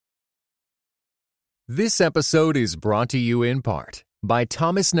This episode is brought to you in part by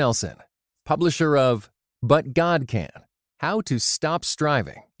Thomas Nelson, publisher of But God Can: How to Stop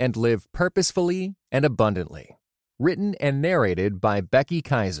Striving and Live Purposefully and Abundantly. Written and narrated by Becky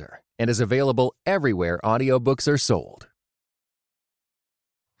Kaiser and is available everywhere audiobooks are sold.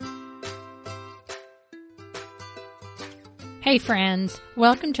 Hey friends,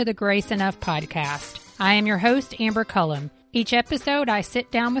 welcome to the Grace Enough podcast. I am your host, Amber Cullum. Each episode, I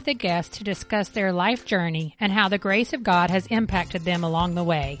sit down with a guest to discuss their life journey and how the grace of God has impacted them along the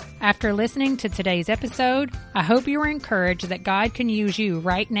way. After listening to today's episode, I hope you are encouraged that God can use you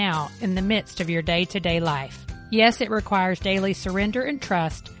right now in the midst of your day-to-day life. Yes, it requires daily surrender and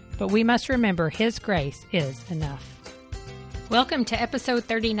trust, but we must remember His grace is enough. Welcome to episode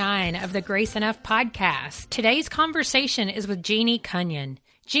 39 of the Grace Enough podcast. Today's conversation is with Jeannie Cunnion.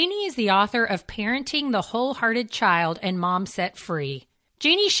 Jeannie is the author of Parenting the Wholehearted Child and Mom Set Free.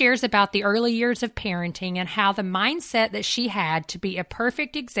 Jeannie shares about the early years of parenting and how the mindset that she had to be a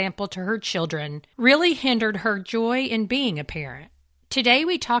perfect example to her children really hindered her joy in being a parent. Today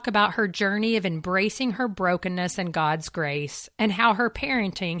we talk about her journey of embracing her brokenness and God's grace and how her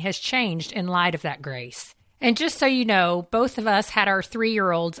parenting has changed in light of that grace. And just so you know, both of us had our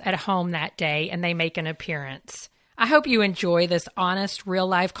 3-year-olds at home that day and they make an appearance. I hope you enjoy this honest,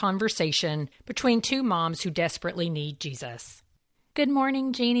 real-life conversation between two moms who desperately need Jesus. Good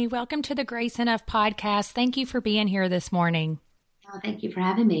morning, Jeannie. Welcome to the Grace Enough podcast. Thank you for being here this morning. Oh, thank you for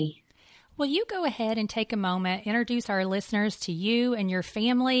having me. Will you go ahead and take a moment, introduce our listeners to you and your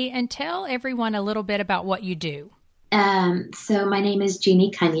family, and tell everyone a little bit about what you do? So my name is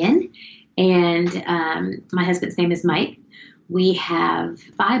Jeannie Cunnion, and my husband's name is Mike. We have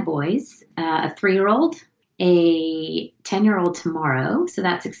 5 boys, a 3-year-old, a 10-year-old tomorrow, so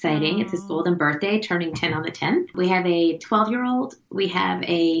that's exciting. It's his golden birthday, turning 10 on the 10th. We have a 12-year-old, we have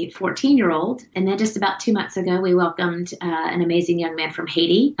a 14-year-old, and then just about 2 months ago, we welcomed an amazing young man from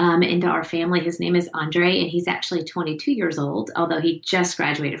Haiti into our family. His name is Andre, and he's actually 22 years old, although he just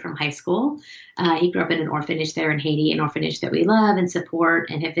graduated from high school. He grew up in an orphanage there in Haiti, an orphanage that we love and support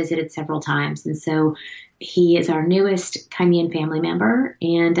and have visited several times. And so he is our newest Cunnion family member,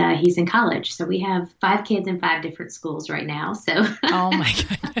 and he's in college. So we have 5 kids in 5 different schools right now. So oh my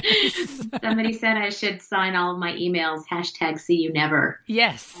goodness. Somebody said I should sign all of my emails, #SeeYouNever.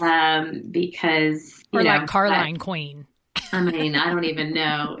 Yes. Because, or like Caroline Queen. I mean, I don't even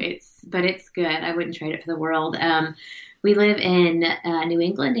know. But it's good. I wouldn't trade it for the world. We live in New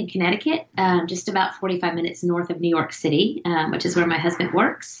England in Connecticut, just about 45 minutes north of New York City, which is where my husband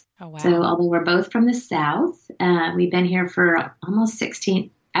works. Oh, wow. So although we're both from the South, we've been here for almost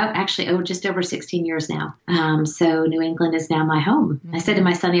just over 16 years now. So New England is now my home. Mm-hmm. I said to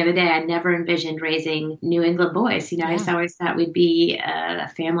my son the other day, I never envisioned raising New England boys. I just always thought we'd be a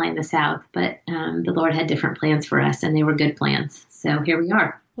family in the South, but the Lord had different plans for us, and they were good plans. So here we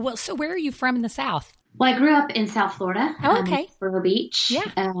are. Well, so where are you from in the South? Well, I grew up in South Florida. Oh, okay. Myrtle Beach.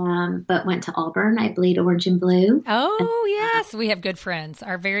 Yeah. But went to Auburn. I bleed orange and blue. Oh, yes. We have good friends.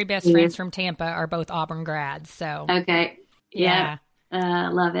 Our very best friends from Tampa are both Auburn grads. So. Okay. Yeah.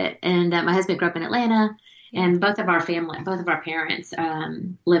 Love it. And my husband grew up in Atlanta, and both of our parents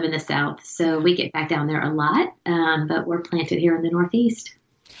live in the South. So we get back down there a lot, but we're planted here in the Northeast.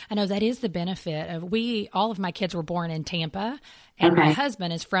 I know that is the benefit of all of my kids were born in Tampa, and my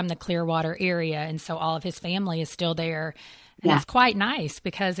husband is from the Clearwater area. And so all of his family is still there. And it's quite nice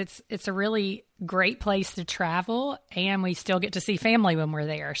because it's a really great place to travel, and we still get to see family when we're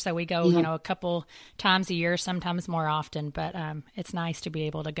there. So we go, a couple times a year, sometimes more often, but it's nice to be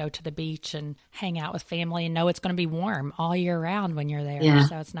able to go to the beach and hang out with family and know it's going to be warm all year round when you're there. Yeah,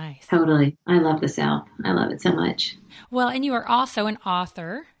 so it's nice. Totally. I love the South. I love it so much. Well, and you are also an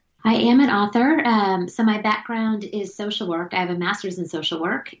author. I am an author. So my background is social work. I have a master's in social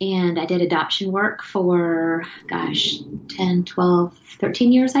work, and I did adoption work for, 10, 12,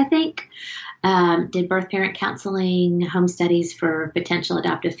 13 years, I think. Did birth parent counseling, home studies for potential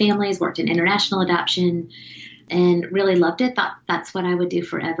adoptive families, worked in international adoption, and really loved it. Thought that's what I would do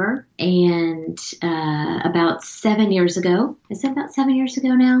forever. And about 7 years ago, is it about 7 years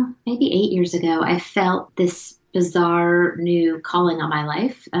ago now? Maybe 8 years ago, I felt this bizarre new calling on my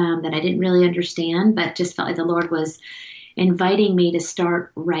life that I didn't really understand, but just felt like the Lord was inviting me to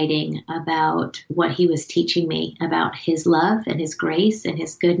start writing about what He was teaching me about His love and His grace and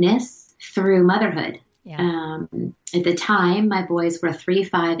His goodness through motherhood. Yeah. At the time, my boys were 3,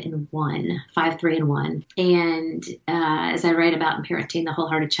 5, and 1, 5, 3, and 1. And as I write about in Parenting the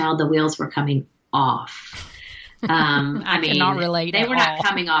Wholehearted Child, the wheels were coming off. I cannot relate. They were not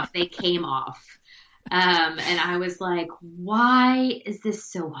coming off; they came off. And I was like, why is this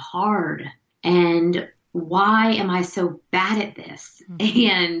so hard? And why am I so bad at this?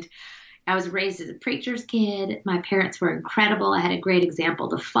 And I was raised as a preacher's kid. My parents were incredible. I had a great example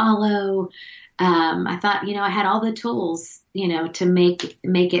to follow. I thought, I had all the tools, to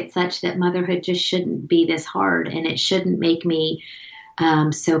make it such that motherhood just shouldn't be this hard, and it shouldn't make me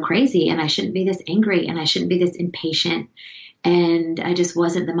so crazy, and I shouldn't be this angry, and I shouldn't be this impatient. And I just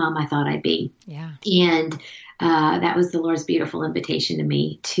wasn't the mom I thought I'd be. Yeah. And that was the Lord's beautiful invitation to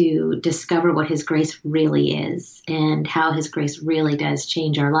me to discover what His grace really is and how His grace really does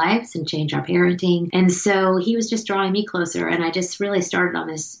change our lives and change our parenting. And so He was just drawing me closer. And I just really started on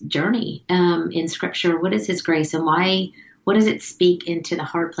this journey in Scripture. What is His grace, and what does it speak into the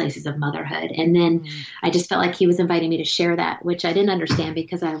hard places of motherhood? And then I just felt like He was inviting me to share that, which I didn't understand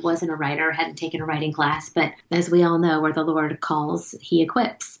because I wasn't a writer, hadn't taken a writing class. But as we all know, where the Lord calls, He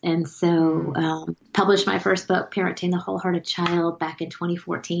equips. And so published my first book, Parenting the Wholehearted Child, back in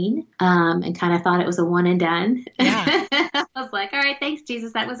 2014, and kind of thought it was a one and done. Yeah. I was like, all right, thanks,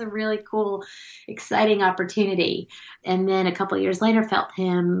 Jesus. That was a really cool, exciting opportunity. And then a couple of years later, felt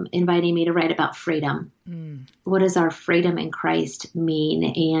Him inviting me to write about freedom. What does our freedom in Christ mean?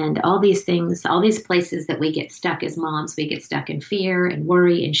 And all these things, all these places that we get stuck as moms, we get stuck in fear and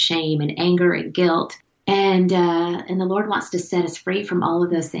worry and shame and anger and guilt. And the Lord wants to set us free from all of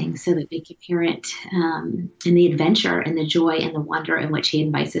those things so that we can parent in the adventure and the joy and the wonder in which He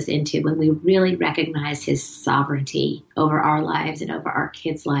invites us into when we really recognize His sovereignty over our lives and over our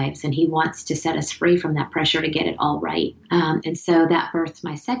kids' lives. And He wants to set us free from that pressure to get it all right. And so that birthed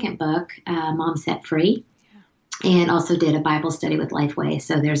my second book, Mom Set Free. And also did a Bible study with Lifeway.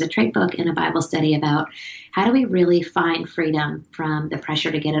 So there's a trait book and a Bible study about how do we really find freedom from the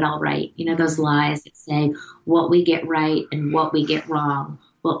pressure to get it all right. Those lies that say what we get right and what we get wrong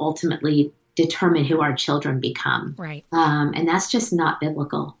will ultimately determine who our children become. Right. And that's just not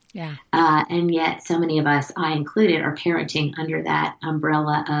biblical. Yeah. And yet so many of us, I included, are parenting under that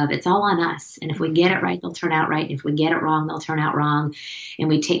umbrella of it's all on us. And if we get it right, they'll turn out right. If we get it wrong, they'll turn out wrong. And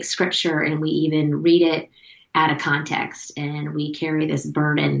we take Scripture and we even read it out of context, and we carry this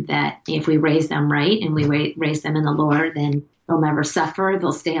burden that if we raise them right and we raise them in the Lord, then they'll never suffer,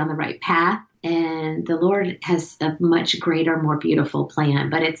 they'll stay on the right path. And the Lord has a much greater, more beautiful plan,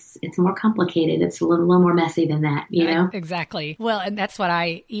 but it's more complicated. It's a little more messy than that, know? Exactly. Well, and that's what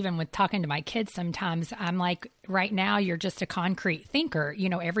even with talking to my kids, sometimes I'm like, right now, you're just a concrete thinker.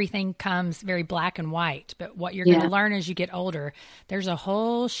 Everything comes very black and white, but what you're going to learn as you get older, there's a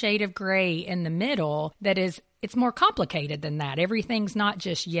whole shade of gray in the middle it's more complicated than that. Everything's not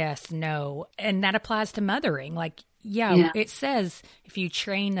just yes, no. And that applies to mothering. Like, it says if you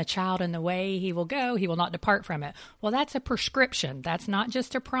train the child in the way he will go, he will not depart from it. Well, that's a prescription. That's not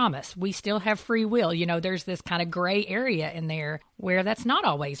just a promise. We still have free will. There's this kind of gray area in there where that's not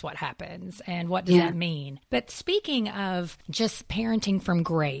always what happens. And what does that mean? But speaking of just parenting from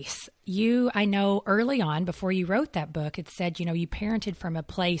grace, I know early on, before you wrote that book, it said, you parented from a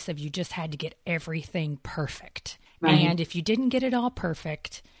place of you just had to get everything perfect. Right. And if you didn't get it all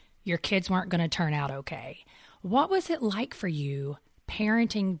perfect, your kids weren't going to turn out okay. What was it like for you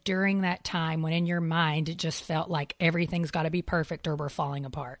parenting during that time when in your mind it just felt like everything's got to be perfect or we're falling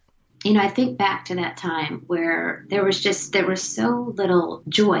apart? I think back to that time where there was so little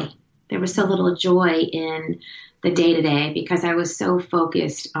joy. There was so little joy in the day-to-day because I was so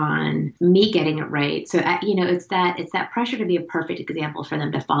focused on me getting it right. So, it's that pressure to be a perfect example for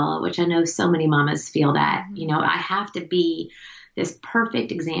them to follow, which I know so many mamas feel that, I have to be this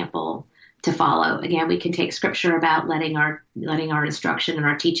perfect example to follow. Again, we can take Scripture about letting our instruction and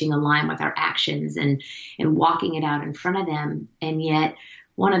our teaching align with our actions and walking it out in front of them. And yet,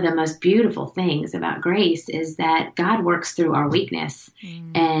 one of the most beautiful things about grace is that God works through our weakness.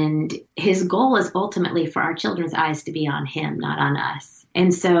 And His goal is ultimately for our children's eyes to be on Him, not on us.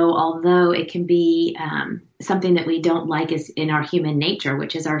 And so although it can be something that we don't like is in our human nature,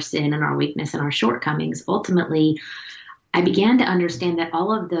 which is our sin and our weakness and our shortcomings, ultimately, I began to understand that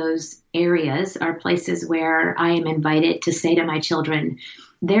all of those areas are places where I am invited to say to my children,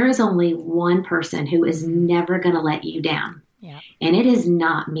 there is only one person who is never going to let you down. Yeah. And it is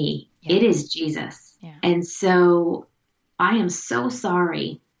not me. Yeah. It is Jesus. Yeah. And so I am so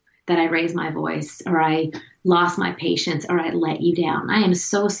sorry that I raised my voice or I lost my patience or I let you down. I am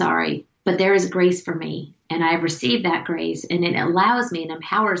so sorry, but there is grace for me. And I have received that grace, and it allows me and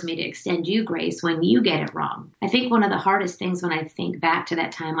empowers me to extend you grace when you get it wrong. I think one of the hardest things when I think back to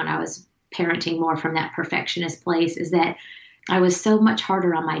that time when I was parenting more from that perfectionist place is that I was so much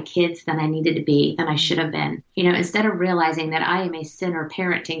harder on my kids than I needed to be, than I should have been. Instead of realizing that I am a sinner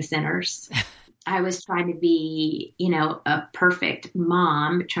parenting sinners, I was trying to be, a perfect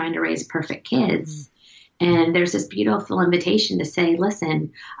mom, trying to raise perfect kids. And there's this beautiful invitation to say,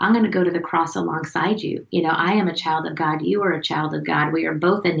 listen, I'm going to go to the cross alongside you. I am a child of God. You are a child of God. We are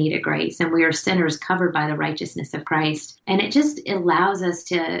both in need of grace, and we are sinners covered by the righteousness of Christ. And it just allows us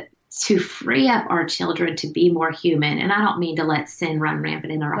to free up our children to be more human. And I don't mean to let sin run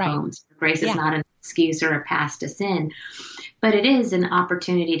rampant in our homes. Grace is not an excuse or a pass to sin. But it is an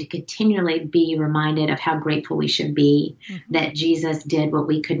opportunity to continually be reminded of how grateful we should be that Jesus did what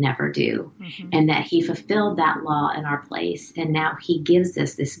we could never do, and that he fulfilled that law in our place. And now he gives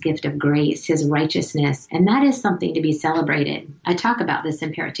us this gift of grace, his righteousness. And that is something to be celebrated. I talk about this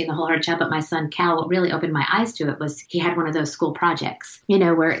in Parenting a Wholehearted Child, but my son Cal, what really opened my eyes to it was he had one of those school projects,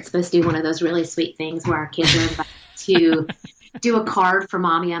 where it's supposed to be one of those really sweet things where our kids are invited to do a card for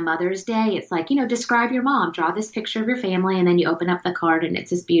mommy on Mother's Day. It's like, describe your mom, draw this picture of your family, and then you open up the card and it's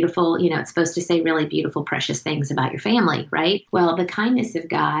this beautiful, it's supposed to say really beautiful, precious things about your family, right? Well, the kindness of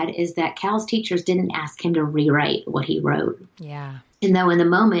God is that Cal's teachers didn't ask him to rewrite what he wrote. Yeah. And though in the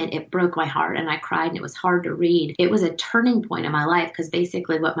moment it broke my heart and I cried and it was hard to read, it was a turning point in my life, because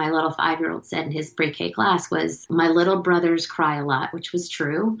basically what my little 5-year-old said in his pre-K class was, my little brothers cry a lot, which was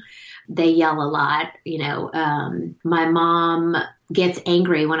true. They yell a lot. My mom gets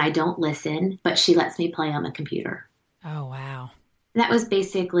angry when I don't listen, but she lets me play on the computer. Oh, wow. That was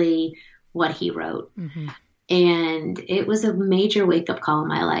basically what he wrote. And it was a major wake-up call in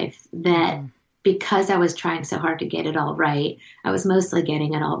my life that because I was trying so hard to get it all right, I was mostly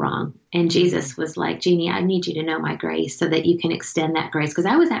getting it all wrong. And Jesus was like, Jeannie, I need you to know my grace so that you can extend that grace. Because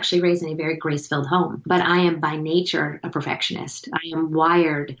I was actually raised in a very grace-filled home, but I am by nature a perfectionist. I am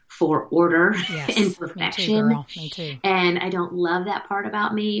wired for order and perfection. Me too, girl. Me too. And I don't love that part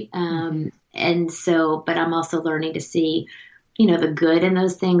about me. And so, but I'm also learning to see the good in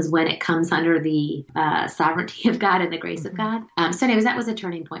those things when it comes under the sovereignty of God and the grace of God. So anyways, that was a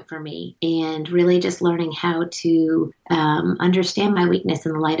turning point for me, and really just learning how to understand my weakness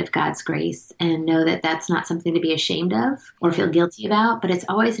in the light of God's grace and know that that's not something to be ashamed of or feel guilty about, but it's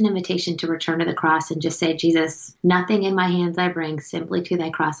always an invitation to return to the cross and just say, Jesus, nothing in my hands I bring, simply to thy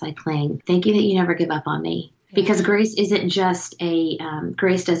cross I cling. Thank you that you never give up on me. Because grace isn't just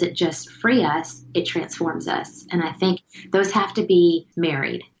grace doesn't just free us, it transforms us. And I think those have to be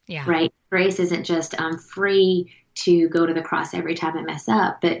married, right? Grace isn't just, I'm free to go to the cross every time I mess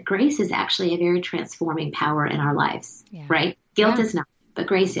up, but grace is actually a very transforming power in our lives, right? Guilt is not. But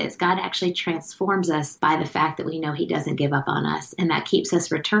grace is. God actually transforms us by the fact that we know he doesn't give up on us. And that keeps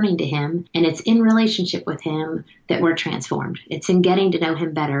us returning to him. And it's in relationship with him that we're transformed. It's in getting to know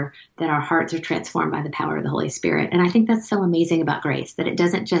him better that our hearts are transformed by the power of the Holy Spirit. And I think that's so amazing about grace, that it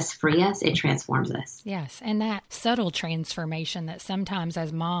doesn't just free us, it transforms us. Yes. And that subtle transformation that sometimes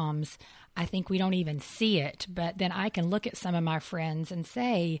as moms, I think we don't even see it. But then I can look at some of my friends and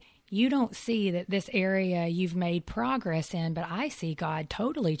say, you don't see that this area you've made progress in, but I see God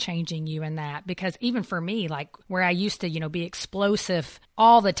totally changing you in that. Because even for me, like where I used to, be explosive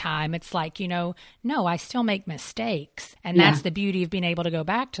all the time, it's like, no, I still make mistakes. And that's the beauty of being able to go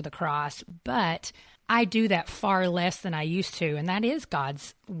back to the cross. But I do that far less than I used to. And that is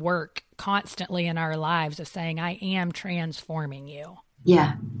God's work constantly in our lives of saying, I am transforming you.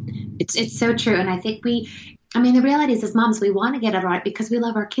 Yeah, it's so true. And I think the reality is as moms, we want to get it right because we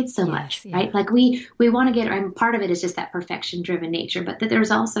love our kids so much, right? Like we want to get it right. And part of it is just that perfection driven nature, but that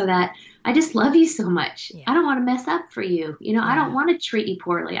there's also that I just love you so much. I don't want to mess up for you. I don't want to treat you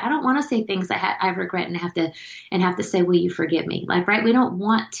poorly. I don't want to say things that I regret and have to say, will you forgive me? Like, right. We don't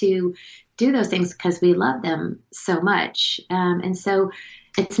want to do those things because we love them so much. And so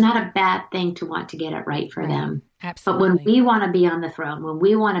it's not a bad thing to want to get it right for them. Absolutely. But when we want to be on the throne, when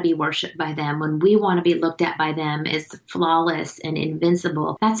we want to be worshiped by them, when we want to be looked at by them as flawless and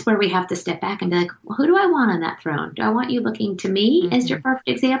invincible, that's where we have to step back and be like, well, who do I want on that throne? Do I want you looking to me as your perfect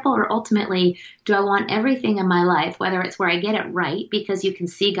example? Or ultimately, do I want everything in my life, whether it's where I get it right because you can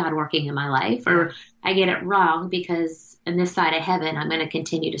see God working in my life, or I get it wrong because on this side of heaven, I'm going to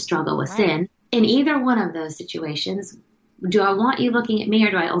continue to struggle with sin. In either one of those situations, do I want you looking at me, or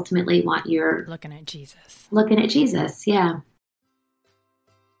do I ultimately want your looking at Jesus? Looking at Jesus, yeah.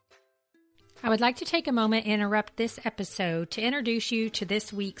 I would like to take a moment and interrupt this episode to introduce you to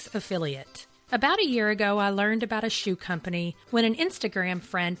this week's affiliate. About a year ago, I learned about a shoe company when an Instagram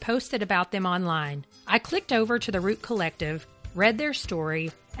friend posted about them online. I clicked over to the Root Collective, read their story,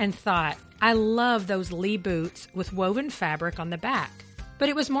 and thought, I love those Lee boots with woven fabric on the back. But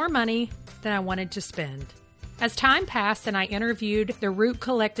it was more money than I wanted to spend. As time passed and I interviewed the Root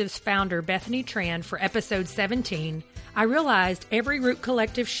Collective's founder, Bethany Tran, for episode 17, I realized every Root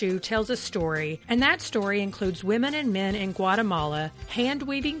Collective shoe tells a story, and that story includes women and men in Guatemala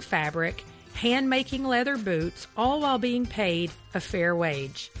hand-weaving fabric, hand-making leather boots, all while being paid a fair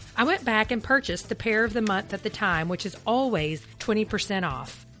wage. I went back and purchased the pair of the month at the time, which is always 20%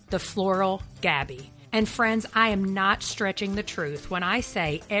 off, the Floral Gabby. And friends, I am not stretching the truth when I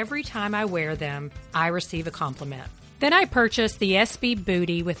say every time I wear them, I receive a compliment. Then I purchased the SB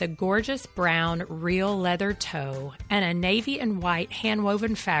Booty with a gorgeous brown real leather toe and a navy and white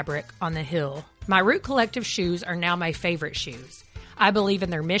hand-woven fabric on the heel. My Root Collective shoes are now my favorite shoes. I believe in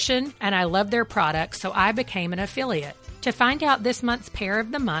their mission and I love their products, so I became an affiliate. To find out this month's pair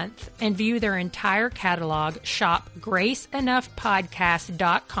of the month and view their entire catalog, shop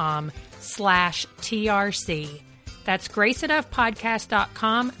graceenoughpodcast.com/TRC. That's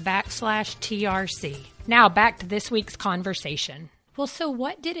graceenoughpodcast.com/TRC. Now back to this week's conversation. Well, so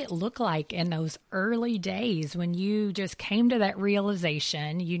what did it look like in those early days when you just came to that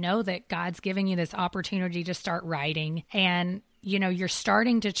realization? You know that God's giving you this opportunity to start writing, and you're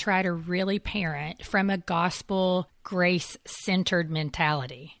starting to try to really parent from a gospel grace-centered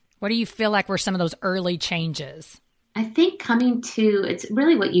mentality. What do you feel like were some of those early changes? I think it's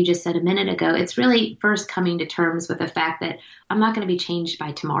really what you just said a minute ago. It's really first coming to terms with the fact that I'm not going to be changed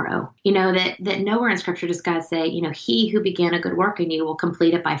by tomorrow. That nowhere in Scripture does God say, he who began a good work in you will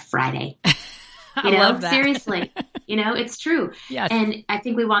complete it by Friday. I love that. Seriously, it's true. Yes. And I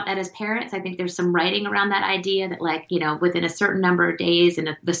think we want that as parents. I think there's some writing around that idea that within a certain number of days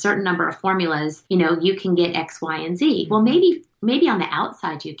and a certain number of formulas, you can get X, Y, and Z. Well, maybe on the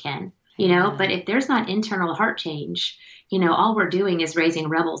outside you can. But if there's not internal heart change, all we're doing is raising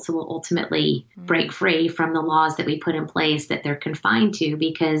rebels who will ultimately break free from the laws that we put in place that they're confined to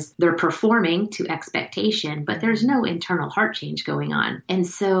because they're performing to expectation, but there's no internal heart change going on. And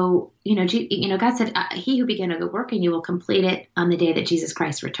so, God said, he who began a good work in you will complete it on the day that Jesus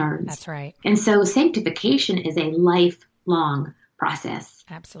Christ returns. That's right. And so sanctification is a lifelong process.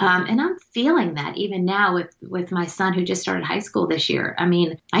 Absolutely. And I'm feeling that even now with my son who just started high school this year. I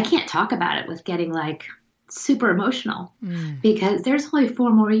mean, I can't talk about it with getting super emotional because there's only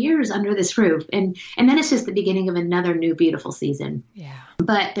 4 more years under this roof. And then it's just the beginning of another new beautiful season. Yeah.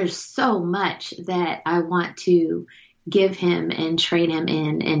 But there's so much that I want to give him and train him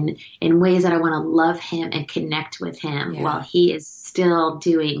in ways that I want to love him and connect with him while he is still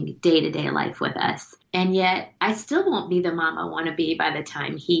doing day-to-day life with us. And yet I still won't be the mom I want to be by the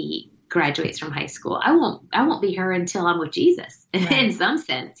time he graduates from high school. I won't be her until I'm with Jesus in some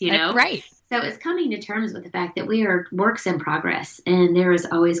sense, Right. So it's coming to terms with the fact that we are works in progress, and there is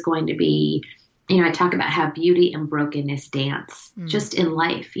always going to be, I talk about how beauty and brokenness dance just in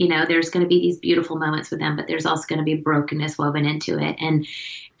life. There's going to be these beautiful moments with them, but there's also going to be brokenness woven into it, and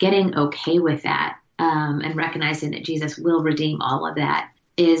getting okay with that and recognizing that Jesus will redeem all of that.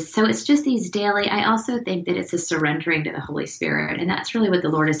 So it's just these daily, I also think that it's a surrendering to the Holy Spirit. And that's really what the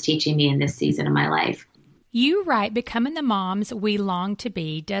Lord is teaching me in this season of my life. You write, becoming the moms we long to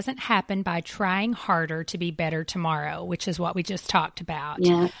be doesn't happen by trying harder to be better tomorrow, which is what we just talked about.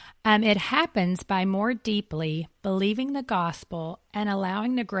 Yeah. It happens by more deeply believing the gospel and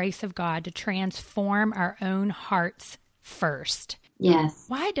allowing the grace of God to transform our own hearts first. Yes.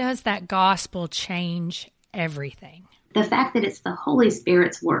 Why does that gospel change everything? The fact that it's the Holy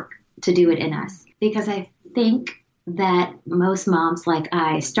Spirit's work to do it in us. Because I think that most moms like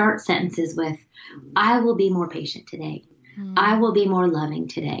I start sentences with, I will be more patient today. I will be more loving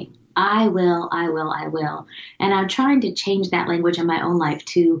today. I will. And I'm trying to change that language in my own life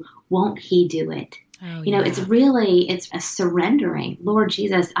to, won't he do it? Oh, It's a surrendering. Lord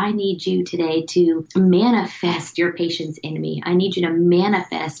Jesus, I need you today to manifest your patience in me. I need you to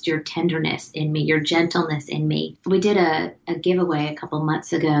manifest your tenderness in me, your gentleness in me. We did a giveaway a couple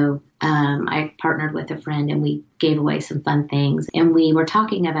months ago. I partnered with a friend and we gave away some fun things. And we were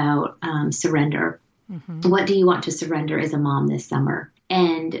talking about surrender. Mm-hmm. What do you want to surrender as a mom this summer?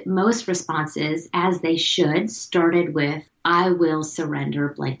 And most responses, as they should, started with, I will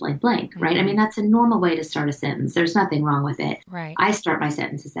surrender blank, blank, blank, right? I mean, that's a normal way to start a sentence. There's nothing wrong with it. Right. I start my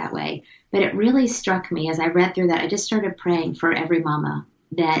sentences that way. But it really struck me as I read through that. I just started praying for every mama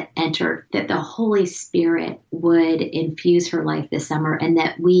that entered, that the Holy Spirit would infuse her life this summer, and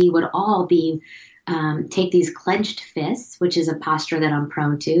that we would all be take these clenched fists, which is a posture that I'm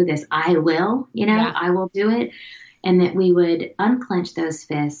prone to, this I will, I will do it. And that we would unclench those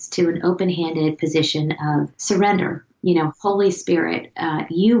fists to an open-handed position of surrender. Holy Spirit,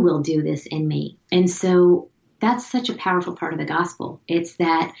 you will do this in me. And so that's such a powerful part of the gospel. It's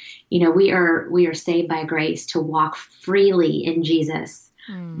that, we are saved by grace to walk freely in Jesus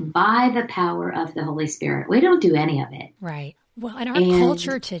by the power of the Holy Spirit. We don't do any of it. Right. Well, in our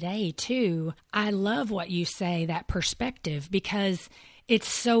culture today, too, I love what you say, that perspective, because it's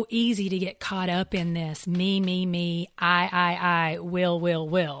so easy to get caught up in this me, I,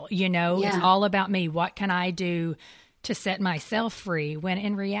 will. It's all about me. What can I do to set myself free? When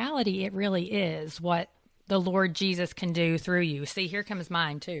in reality, it really is what the Lord Jesus can do through you. See, here comes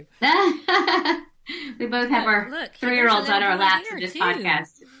mine, too. We both have our 3-year-olds on our laps in this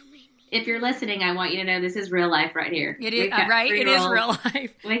podcast. If you're listening, I want you to know this is real life right here. It is, right? It is real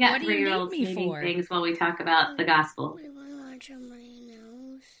life. We got 3-year-olds needing things while we talk about the gospel.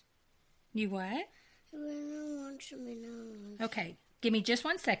 You what? Okay, give me just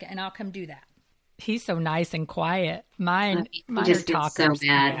 1 second and I'll come do that. He's so nice and quiet. Mine just are talkers. So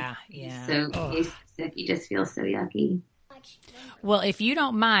bad. Yeah. He's sick. He just feels so yucky. Well, if you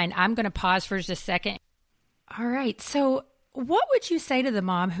don't mind, I'm going to pause for just a second. All right. So what would you say to the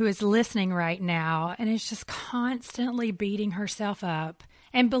mom who is listening right now and is just constantly beating herself up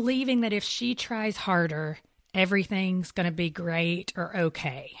and believing that if she tries harder, everything's going to be great or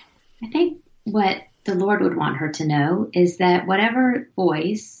okay? I think what the Lord would want her to know is that whatever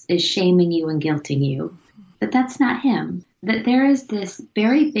voice is shaming you and guilting you, that's not him. That there is this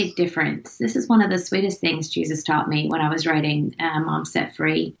very big difference. This is one of the sweetest things Jesus taught me when I was writing Mom Set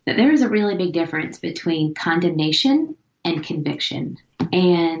Free, that there is a really big difference between condemnation and conviction.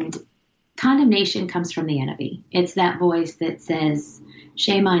 And condemnation comes from the enemy. It's that voice that says,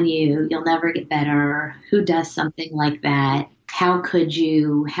 shame on you, you'll never get better, who does something like that? How could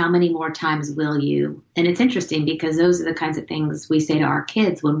you? How many more times will you? And it's interesting because those are the kinds of things we say to our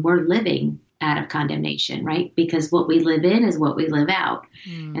kids when we're living out of condemnation, right? Because what we live in is what we live out.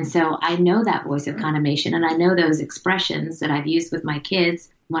 And so I know that voice of condemnation, and I know those expressions that I've used with my kids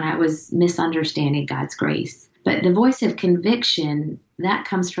when I was misunderstanding God's grace. But the voice of conviction, that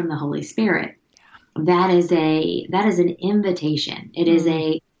comes from the Holy Spirit. That is an invitation. It is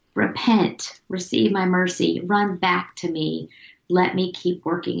a repent, receive my mercy, run back to me, let me keep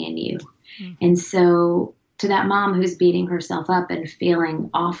working in you. And so to that mom who's beating herself up and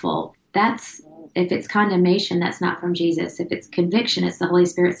feeling awful, if it's condemnation, that's not from Jesus. If it's conviction, it's the Holy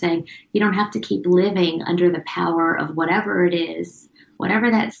Spirit saying, you don't have to keep living under the power of whatever it is,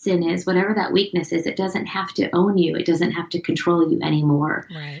 whatever that sin is, whatever that weakness is. It doesn't have to own you. It doesn't have to control you anymore.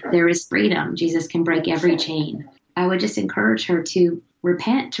 Right. There is freedom. Jesus can break every chain. I would just encourage her to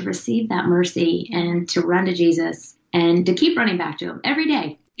repent, to receive that mercy, and to run to Jesus and to keep running back to him every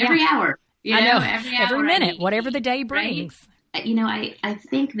day, every hour. Every minute, whatever the day brings. Right? I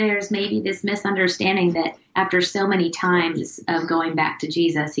think there's maybe this misunderstanding that after so many times of going back to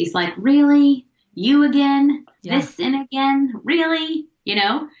Jesus, he's like, really? You again? Yeah. This sin again? Really?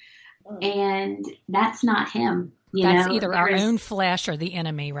 And that's not him. That's either our own flesh or the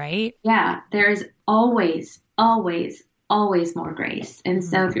enemy, right? Yeah. There's always more grace. And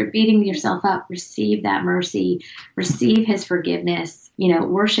so if you're beating yourself up, receive that mercy, receive his forgiveness,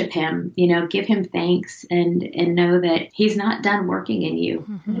 worship him, give him thanks and know that he's not done working in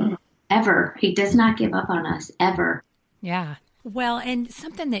you ever. He does not give up on us ever. Yeah. Well, and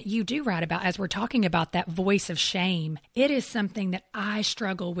something that you do write about as we're talking about that voice of shame, it is something that I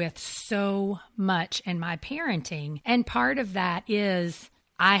struggle with so much in my parenting. And part of that is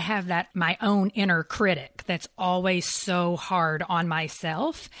I have my own inner critic that's always so hard on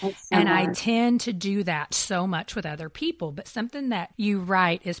myself. And I tend to do that so much with other people. But something that you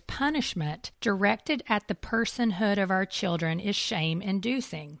write is punishment directed at the personhood of our children is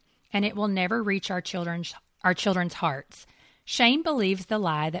shame-inducing, and it will never reach our children's hearts. Shame believes the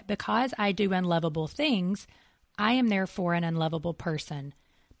lie that because I do unlovable things, I am therefore an unlovable person.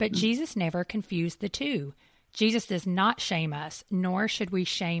 But Jesus never confused the two. Jesus does not shame us, nor should we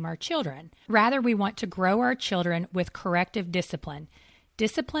shame our children. Rather, we want to grow our children with corrective discipline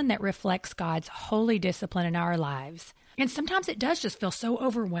that reflects God's holy discipline in our lives. And sometimes it does just feel so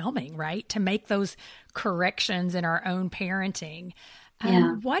overwhelming, right, to make those corrections in our own parenting.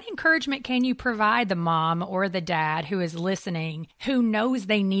 What encouragement can you provide the mom or the dad who is listening, who knows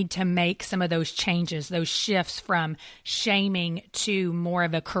they need to make some of those changes, those shifts from shaming to more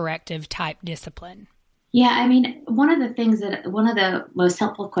of a corrective type discipline? Yeah, I mean, one of the most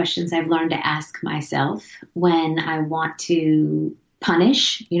helpful questions I've learned to ask myself when I want to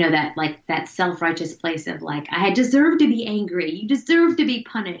punish, that self-righteous place of I deserve to be angry. You deserve to be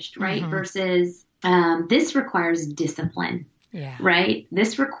punished, right? Versus this requires discipline, right?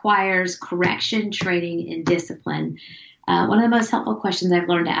 This requires correction, training, and discipline. One of the most helpful questions I've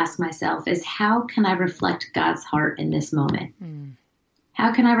learned to ask myself is, how can I reflect God's heart in this moment?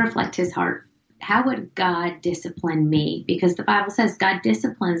 How can I reflect his heart? How would God discipline me? Because the Bible says God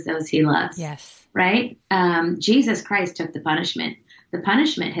disciplines those he loves. Yes. Right? Jesus Christ took the punishment. The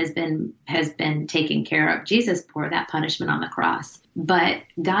punishment has been taken care of. Jesus poured that punishment on the cross. But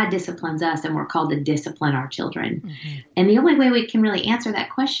God disciplines us, and we're called to discipline our children. Mm-hmm. And the only way we can really answer that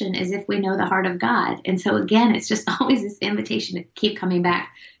question is if we know the heart of God. And so again, it's just always this invitation to keep coming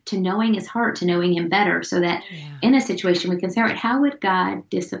back to knowing his heart, to knowing him better, so that in a situation we can say, all right, how would God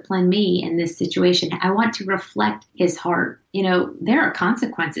discipline me in this situation? I want to reflect his heart. There are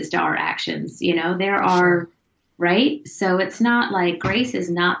consequences to our actions. There are, right? So it's not like grace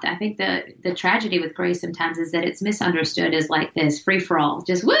is not, I think the tragedy with grace sometimes is that it's misunderstood as like this free for all,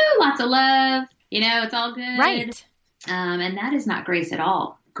 just woo, lots of love, it's all good. Right. And that is not grace at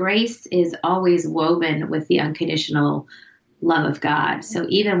all. Grace is always woven with the unconditional love of God. So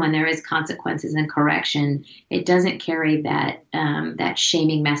even when there is consequences and correction, it doesn't carry that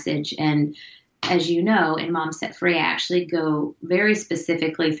shaming message. And as you know, in Mom Set Free, I actually go very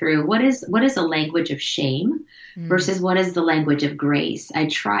specifically through what is a language of shame versus what is the language of grace. I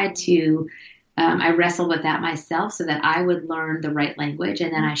try to, I wrestled with that myself so that I would learn the right language.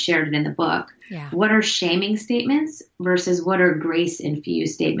 And then I shared it in the book. Yeah. What are shaming statements versus what are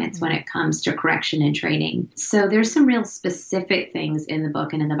grace-infused statements when it comes to correction and training? So there's some real specific things in the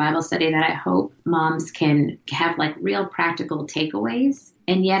book and in the Bible study that I hope moms can have like real practical takeaways.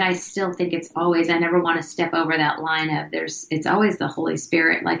 And yet I still think it's always, I never want to step over that line of it's always the Holy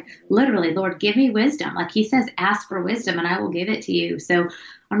Spirit, like literally, Lord, give me wisdom. Like he says, ask for wisdom and I will give it to you. So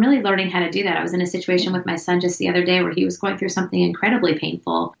I'm really learning how to do that. I was in a situation with my son just the other day where he was going through something incredibly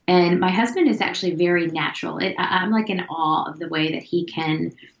painful. And my husband is actually very natural. I'm like in awe of the way that he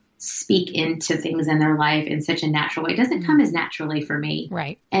can speak into things in their life in such a natural way. It doesn't come as naturally for me.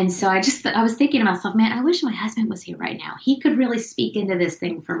 Right. And so I was thinking to myself, man, I wish my husband was here right now. He could really speak into this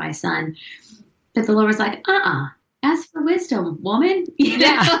thing for my son. But the Lord was like, ask for wisdom, woman.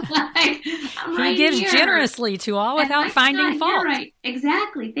 Like, he gives generously to all without finding fault. Right.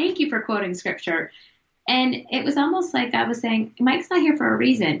 Exactly. Thank you for quoting scripture. And it was almost like I was saying, Mike's not here for a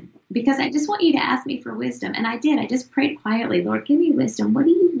reason, because I just want you to ask me for wisdom. And I did. I just prayed quietly, Lord, give me wisdom. What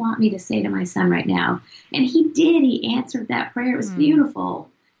do you want me to say to my son right now? And he did. He answered that prayer. It was beautiful.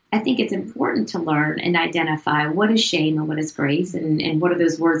 I think it's important to learn and identify what is shame and what is grace, and what are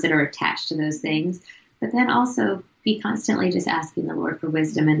those words that are attached to those things. But then also be constantly just asking the Lord for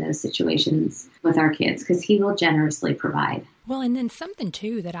wisdom in those situations with our kids, because he will generously provide. Well, and then something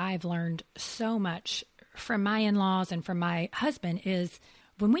too that I've learned so much from my in-laws and from my husband is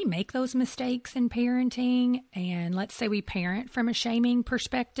when we make those mistakes in parenting, and let's say we parent from a shaming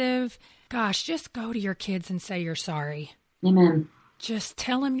perspective, gosh, just go to your kids and say you're sorry. Amen. Just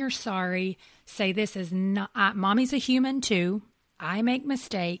tell them you're sorry. Say, this is not, mommy's a human too. I make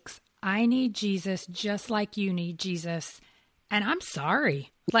mistakes. I need Jesus just like you need Jesus. And I'm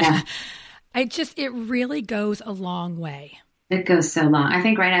sorry. Like, it really goes a long way. It goes so long. I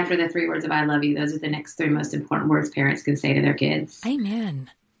think right after the 3 words of I love you, those are the next 3 most important words parents can say to their kids.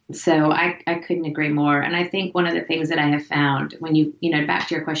 Amen. So I couldn't agree more. And I think one of the things that I have found when back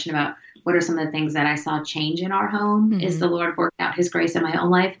to your question about what are some of the things that I saw change in our home is the Lord worked out his grace in my own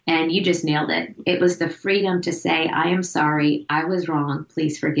life. And you just nailed it. It was the freedom to say, I am sorry. I was wrong.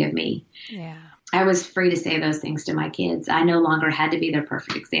 Please forgive me. Yeah. I was free to say those things to my kids. I no longer had to be their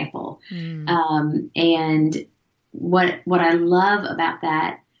perfect example. And what I love about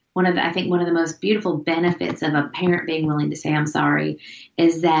that, I think one of the most beautiful benefits of a parent being willing to say I'm sorry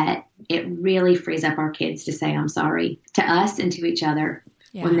is that it really frees up our kids to say I'm sorry to us and to each other.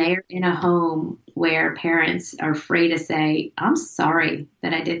 Yeah. When they're in a home where parents are free to say, I'm sorry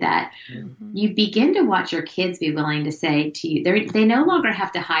that I did that, you begin to watch your kids be willing to say to you, they no longer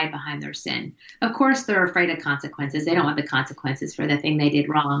have to hide behind their sin. Of course, they're afraid of consequences. They don't want the consequences for the thing they did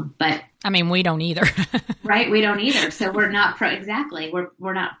wrong. But I mean, we don't either. Right? We don't either. So we're not exactly.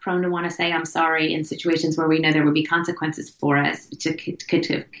 We're not prone to want to say I'm sorry in situations where we know there would be consequences for us to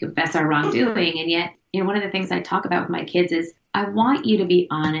confess our wrongdoing. And yet, one of the things I talk about with my kids is, I want you to be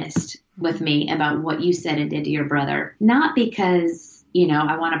honest with me about what you said and did to your brother, not because,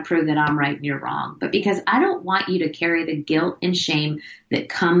 I want to prove that I'm right and you're wrong, but because I don't want you to carry the guilt and shame that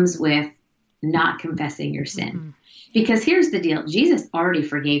comes with not confessing your sin. Because here's the deal. Jesus already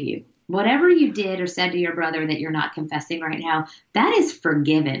forgave you. Whatever you did or said to your brother that you're not confessing right now, that is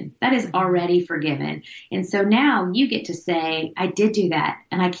forgiven. That is already forgiven. And so now you get to say, I did do that,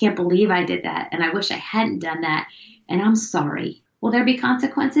 and I can't believe I did that, and I wish I hadn't done that. And I'm sorry. Will there be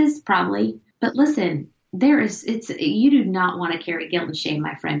consequences? Probably. But listen, you do not want to carry guilt and shame,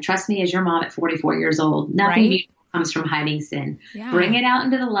 my friend. Trust me, as your mom at 44 years old, nothing beautiful comes from hiding sin. Yeah. Bring it out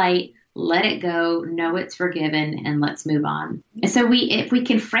into the light, let it go, know it's forgiven, and let's move on. And so if we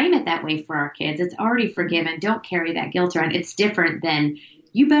can frame it that way for our kids, it's already forgiven. Don't carry that guilt around. It's different than,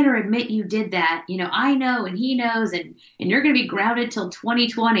 you better admit you did that. I know, and he knows, and you're going to be grounded till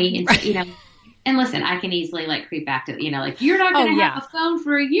 2020. And, and listen, I can easily creep back to, you're not going to have a phone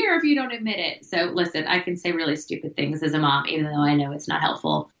for a year if you don't admit it. So listen, I can say really stupid things as a mom, even though I know it's not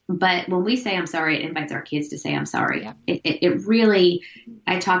helpful. But when we say I'm sorry, it invites our kids to say I'm sorry. Yeah. It really,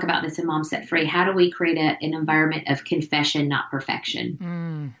 I talk about this in Mom Set Free. How do we create an environment of confession, not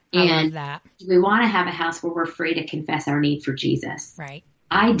perfection? I love that. We want to have a house where we're free to confess our need for Jesus. Right.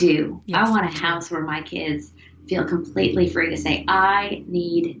 I do. Yes, I want a house where my kids feel completely free to say, I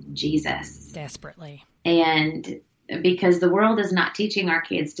need Jesus. Desperately. And because the world is not teaching our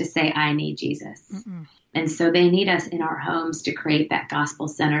kids to say, I need Jesus. Mm-mm. And so they need us in our homes to create that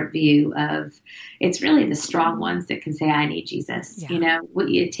gospel-centered view of, it's really the strong ones that can say, I need Jesus. Yeah.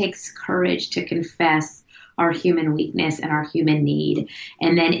 It takes courage to confess our human weakness and our human need.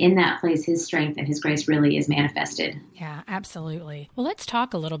 And then in that place, his strength and his grace really is manifested. Yeah, absolutely. Well, let's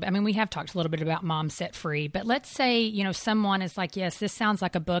talk a little bit. I mean, we have talked a little bit about Mom Set Free, but let's say, someone is like, yes, this sounds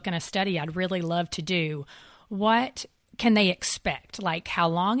like a book and a study I'd really love to do. What can they expect? Like, how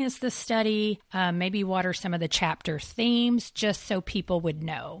long is the study? Maybe what are some of the chapter themes, just so people would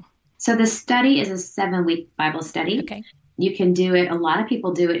know? So the study is a 7-week Bible study. Okay. You can do it. A lot of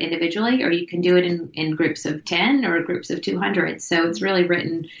people do it individually, or you can do it in groups of 10 or groups of 200. So it's really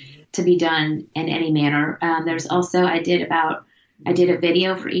written to be done in any manner. There's also, I did a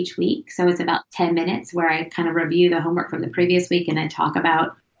video for each week. So it's about 10 minutes where I kind of review the homework from the previous week and then talk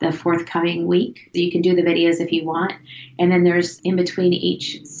about the forthcoming week. So you can do the videos if you want. And then there's in between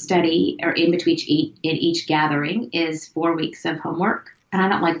each study, or in each gathering, is 4 weeks of homework. And I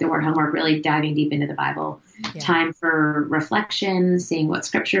don't like the word homework, really diving deep into the Bible. Yeah. Time for reflection, seeing what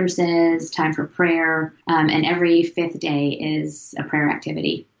Scripture says, time for prayer. And every 5th day is a prayer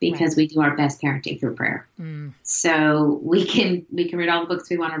activity, because we do our best parenting through prayer. So we can read all the books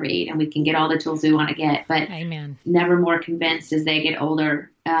we want to read, and we can get all the tools we want to get. But Amen. Never more convinced as they get older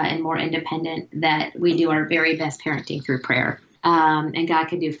and more independent that we do our very best parenting through prayer. And God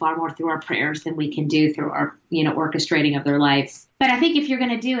can do far more through our prayers than we can do through our, orchestrating of their lives. But I think if you're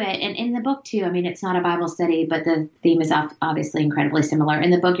going to do it, and in the book too, I mean, it's not a Bible study, but the theme is obviously incredibly similar. In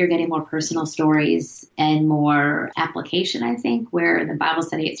the book, you're getting more personal stories and more application, I think, where in the Bible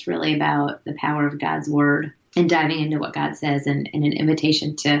study, it's really about the power of God's word and diving into what God says, and an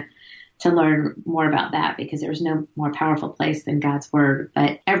invitation to learn more about that, because there's no more powerful place than God's word.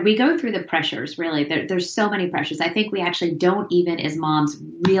 But we go through the pressures, really. There's so many pressures. I think we actually don't even as moms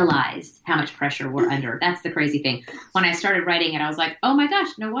realize how much pressure we're under. That's the crazy thing. When I started writing it, I was like, oh my gosh,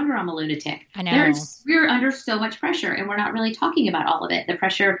 no wonder I'm a lunatic. I know. We're under so much pressure, and we're not really talking about all of it. The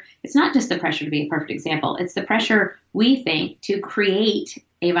pressure, it's not just the pressure to be a perfect example. It's the pressure, we think, to create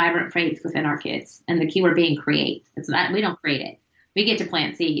a vibrant faith within our kids. And the key word being create. It's not, we don't create it. We get to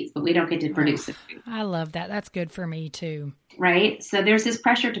plant seeds, but we don't get to produce it. I love that. That's good for me too. Right? So there's this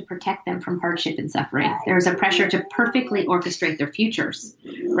pressure to protect them from hardship and suffering. There's a pressure to perfectly orchestrate their futures,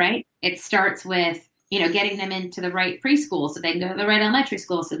 right? It starts with, getting them into the right preschool so they can go to the right elementary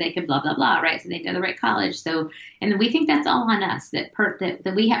school so they can blah, blah, blah, right? So they can go to the right college. So, and we think that's all on us,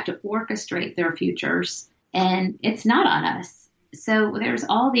 that we have to orchestrate their futures, and it's not on us. So there's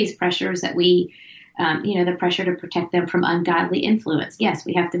all these pressures that we, the pressure to protect them from ungodly influence. Yes,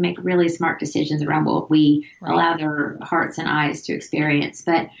 we have to make really smart decisions around what we allow their hearts and eyes to experience,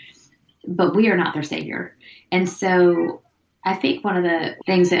 but we are not their savior. And so I think one of the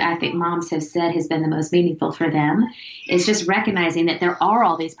things that I think moms have said has been the most meaningful for them is just recognizing that there are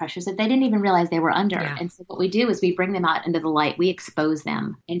all these pressures that they didn't even realize they were under. Yeah. And so what we do is we bring them out into the light, we expose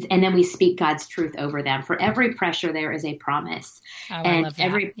them, and then we speak God's truth over them. For every pressure, there is a promise. Oh, and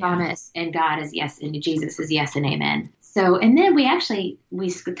every promise in God is yes, and Jesus is yes and amen. So, and then we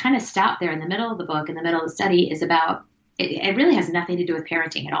kind of stop there in the middle of the book, in the middle of the study, is about, it really has nothing to do with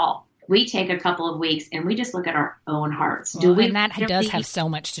parenting at all. We take a couple of weeks and we just look at our own hearts. And that does have so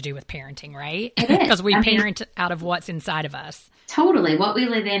much to do with parenting, right? It is. Because we parent out of what's inside of us. Totally. What we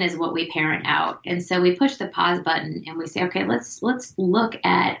live in is what we parent out. And so we push the pause button and we say, okay, let's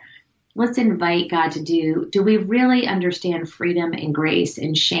invite God to do we really understand freedom and grace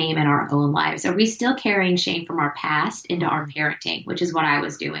and shame in our own lives? Are we still carrying shame from our past into our parenting, which is what I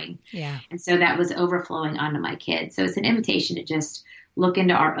was doing? Yeah. And so that was overflowing onto my kids. So it's an invitation to just look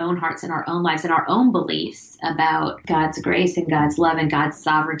into our own hearts and our own lives and our own beliefs about God's grace and God's love and God's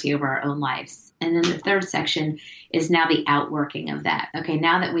sovereignty over our own lives. And then the third section is now the outworking of that. Okay,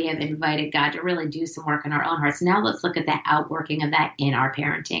 now that we have invited God to really do some work in our own hearts, now let's look at the outworking of that in our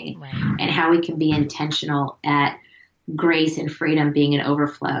parenting, right, and how we can be intentional at grace and freedom being an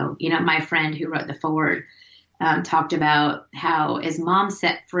overflow. You know, my friend who wrote the foreword talked about how as moms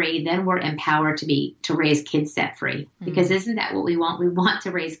set free, then we're empowered to raise kids set free. Because isn't that what we want? We want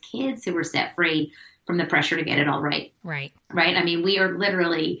to raise kids who are set free from the pressure to get it all right. Right. Right. I mean, we are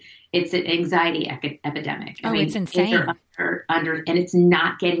literally, it's an anxiety epidemic. I mean, it's insane. Under, and it's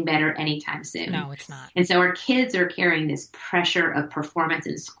not getting better anytime soon. No, it's not. And so our kids are carrying this pressure of performance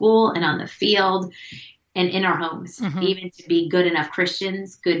in school and on the field and in our homes, even to be good enough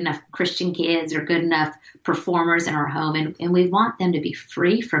Christians, good enough Christian kids, or good enough performers in our home. And we want them to be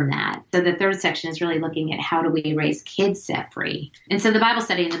free from that. So the third section is really looking at how do we raise kids set free. And so the Bible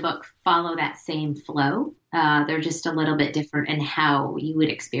study and the book follow that same flow. They're just a little bit different in how you would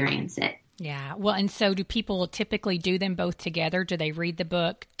experience it. Yeah. Well, and so do people typically do them both together? Do they read the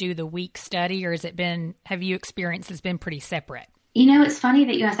book, do the week study, or have you experienced it's been pretty separate? You know, it's funny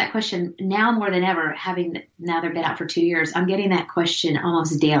that you asked that question. Now more than ever, now they've been out for 2 years, I'm getting that question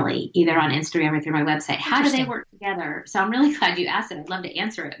almost daily, either on Instagram or through my website. How do they work together? So I'm really glad you asked it. I'd love to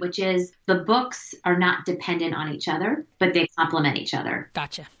answer it, which is the books are not dependent on each other, but they complement each other.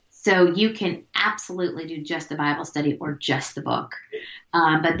 Gotcha. So you can absolutely do just the Bible study or just the book,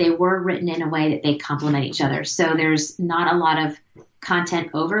 but they were written in a way that they complement each other. So there's not a lot of content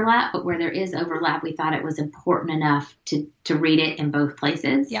overlap, but where there is overlap, we thought it was important enough to read it in both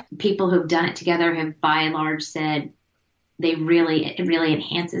places. Yep. People who've done it together have by and large said it really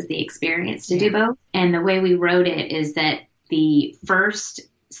enhances the experience to do both. And the way we wrote it is that the first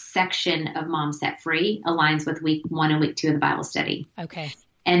section of Mom Set Free aligns with week 1 and week 2 of the Bible study. Okay.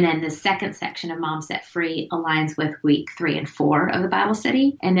 And then the second section of Mom Set Free aligns with week 3 and 4 of the Bible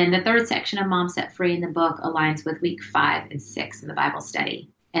study. And then the third section of Mom Set Free in the book aligns with week 5 and 6 in the Bible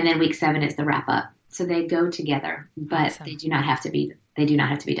study. And then week 7 is the wrap up. So they go together, but awesome. They do not have to be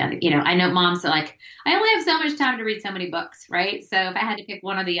done. You know, I know moms are like, I only have so much time to read so many books, right? So if I had to pick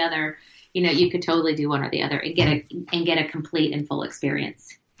one or the other, you know, you could totally do one or the other and get a complete and full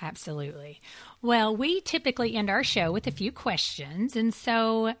experience. Absolutely. Well, we typically end our show with a few questions. And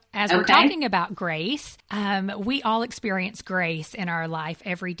so as we're talking about grace, we all experience grace in our life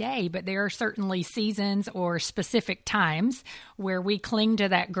every day, but there are certainly seasons or specific times where we cling to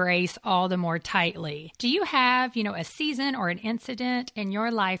that grace all the more tightly. Do you have, a season or an incident in your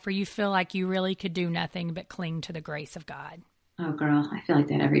life where you feel like you really could do nothing but cling to the grace of God? Oh, girl, I feel like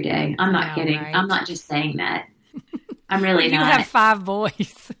that every day. I'm not kidding. Right? I'm not just saying that. I'm really not. You have 5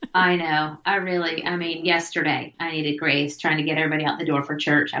 boys. I know. Yesterday I needed grace trying to get everybody out the door for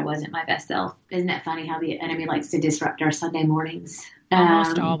church. I wasn't my best self. Isn't that funny how the enemy likes to disrupt our Sunday mornings?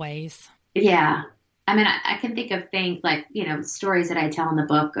 Almost always. Yeah. I mean, I can think of things like, stories that I tell in the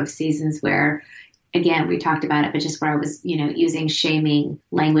book of seasons where, again, we talked about it, but just where I was, using shaming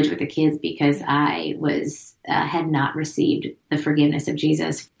language with the kids because I had not received the forgiveness of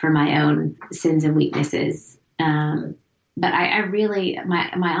Jesus for my own sins and weaknesses. But I really, my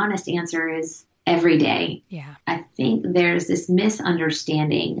honest answer is every day. Yeah. I think there's this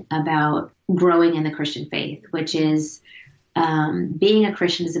misunderstanding about growing in the Christian faith, which is being a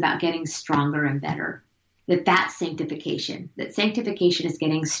Christian is about getting stronger and better. That's sanctification. That sanctification is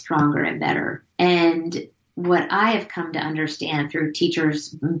getting stronger and better. And what I have come to understand through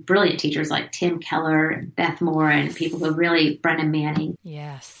brilliant teachers like Tim Keller and Beth Moore and people who really, Brennan Manning,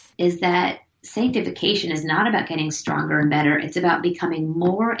 is that sanctification is not about getting stronger and better. It's about becoming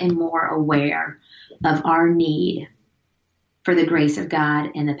more and more aware of our need for the grace of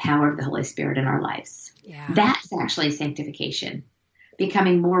God and the power of the Holy Spirit in our lives. Yeah. That's actually sanctification,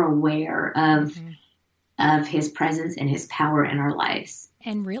 becoming more aware of his presence and his power in our lives.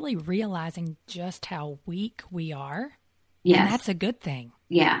 And really realizing just how weak we are. Yes. And that's a good thing.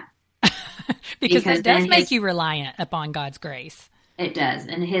 Yeah. because that does make you reliant upon God's grace. It does.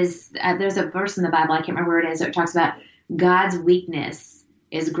 And there's a verse in the Bible, I can't remember where it is, it talks about God's weakness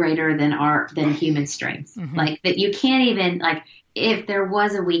is greater than human strength. Mm-hmm. Like that you can't even, if there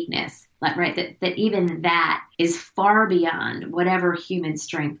was a weakness, that even that is far beyond whatever human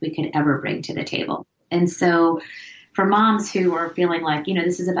strength we could ever bring to the table. And so for moms who are feeling like,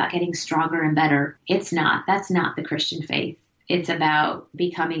 this is about getting stronger and better, it's not. That's not the Christian faith. It's about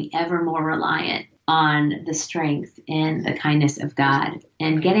becoming ever more reliant on the strength and the kindness of God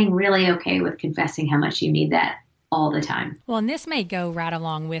and getting really okay with confessing how much you need that all the time. Well, and this may go right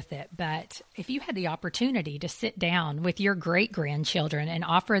along with it, but if you had the opportunity to sit down with your great-grandchildren and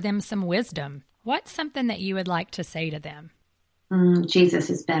offer them some wisdom, what's something that you would like to say to them? Jesus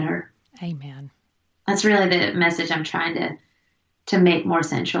is better. Amen. That's really the message I'm trying to make more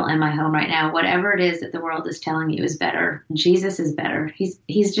central in my home right now. Whatever it is that the world is telling you is better, Jesus is better.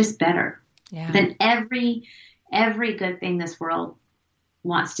 He's just better than every good thing this world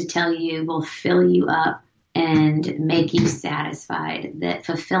wants to tell you will fill you up and make you satisfied. That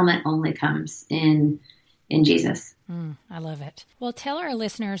fulfillment only comes in Jesus. I love it. Well, tell our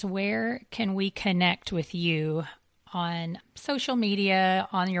listeners, where can we connect with you on social media,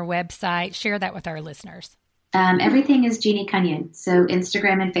 on your website? Share that with our listeners. Everything is Jeannie Cunyon. So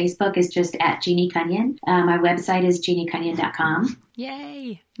Instagram and Facebook is just at Jeannie Cunyon. My website is jeanniecunyon.com.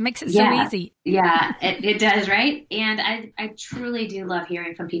 Yay. Makes it so easy. Yeah, it does, right? And I truly do love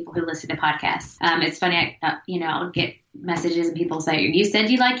hearing from people who listen to podcasts. It's funny, I'll get messages and people say, you said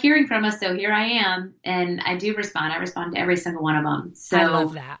you like hearing from us, so here I am. And I do respond. I respond to every single one of them. So I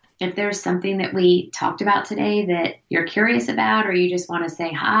love that. If there's something that we talked about today that you're curious about, or you just want to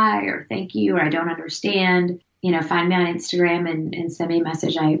say hi or thank you, or I don't understand, find me on Instagram and send me a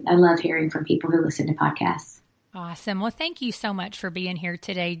message. I love hearing from people who listen to podcasts. Awesome. Well, thank you so much for being here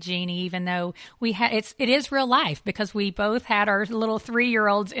today, Jeannie, even though it is real life because we both had our little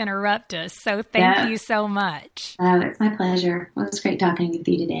 3-year-olds interrupt us. So thank you so much. Oh, it's my pleasure. Well, it's great talking with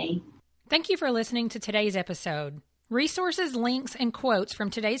you today. Thank you for listening to today's episode. Resources, links, and quotes from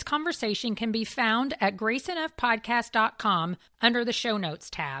today's conversation can be found at graceenoughpodcast.com under the show notes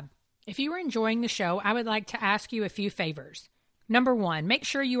tab. If you are enjoying the show, I would like to ask you a few favors. Number 1, make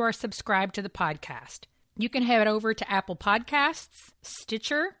sure you are subscribed to the podcast. You can head over to Apple Podcasts,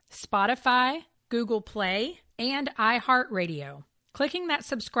 Stitcher, Spotify, Google Play, and iHeartRadio. Clicking that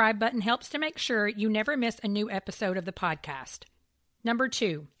subscribe button helps to make sure you never miss a new episode of the podcast. Number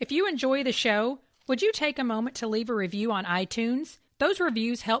 2, if you enjoy the show, would you take a moment to leave a review on iTunes? Those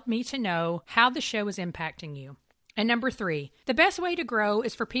reviews help me to know how the show is impacting you. And number 3, the best way to grow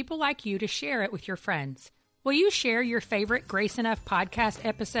is for people like you to share it with your friends. Will you share your favorite Grace Enough podcast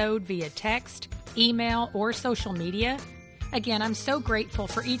episode via text, email, or social media? Again, I'm so grateful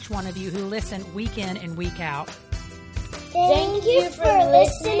for each one of you who listen week in and week out. Thank you for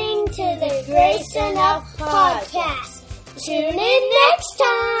listening to the Grace Enough podcast. Tune in next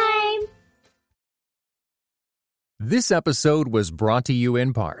time. This episode was brought to you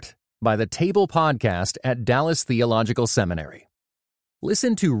in part by the Table Podcast at Dallas Theological Seminary.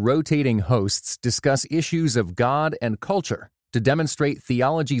 Listen to rotating hosts discuss issues of God and culture to demonstrate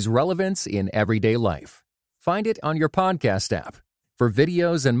theology's relevance in everyday life. Find it on your podcast app. For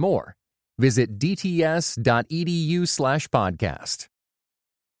videos and more, visit dts.edu/podcast.